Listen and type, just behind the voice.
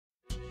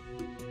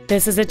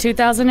This is a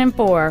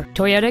 2004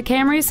 Toyota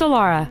Camry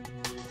Solara.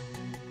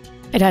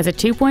 It has a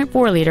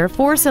 2.4-liter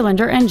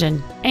four-cylinder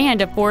engine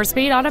and a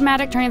 4-speed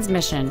automatic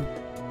transmission.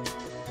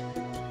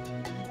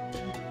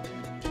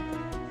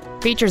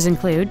 Features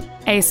include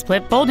a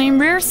split folding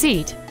rear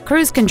seat,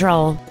 cruise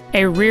control,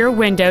 a rear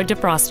window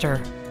defroster,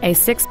 a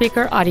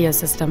 6-speaker audio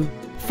system,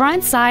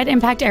 front side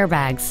impact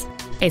airbags,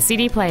 a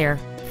CD player,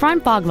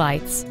 front fog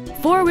lights,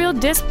 4-wheel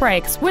disc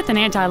brakes with an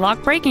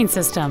anti-lock braking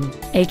system,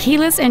 a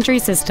keyless entry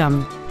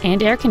system,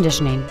 and air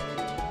conditioning.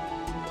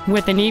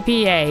 With an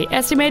EPA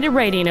estimated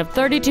rating of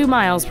 32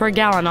 miles per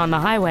gallon on the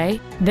highway,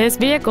 this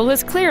vehicle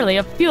is clearly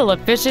a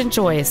fuel-efficient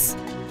choice.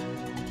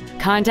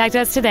 Contact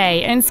us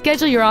today and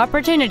schedule your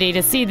opportunity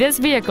to see this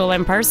vehicle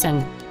in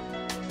person.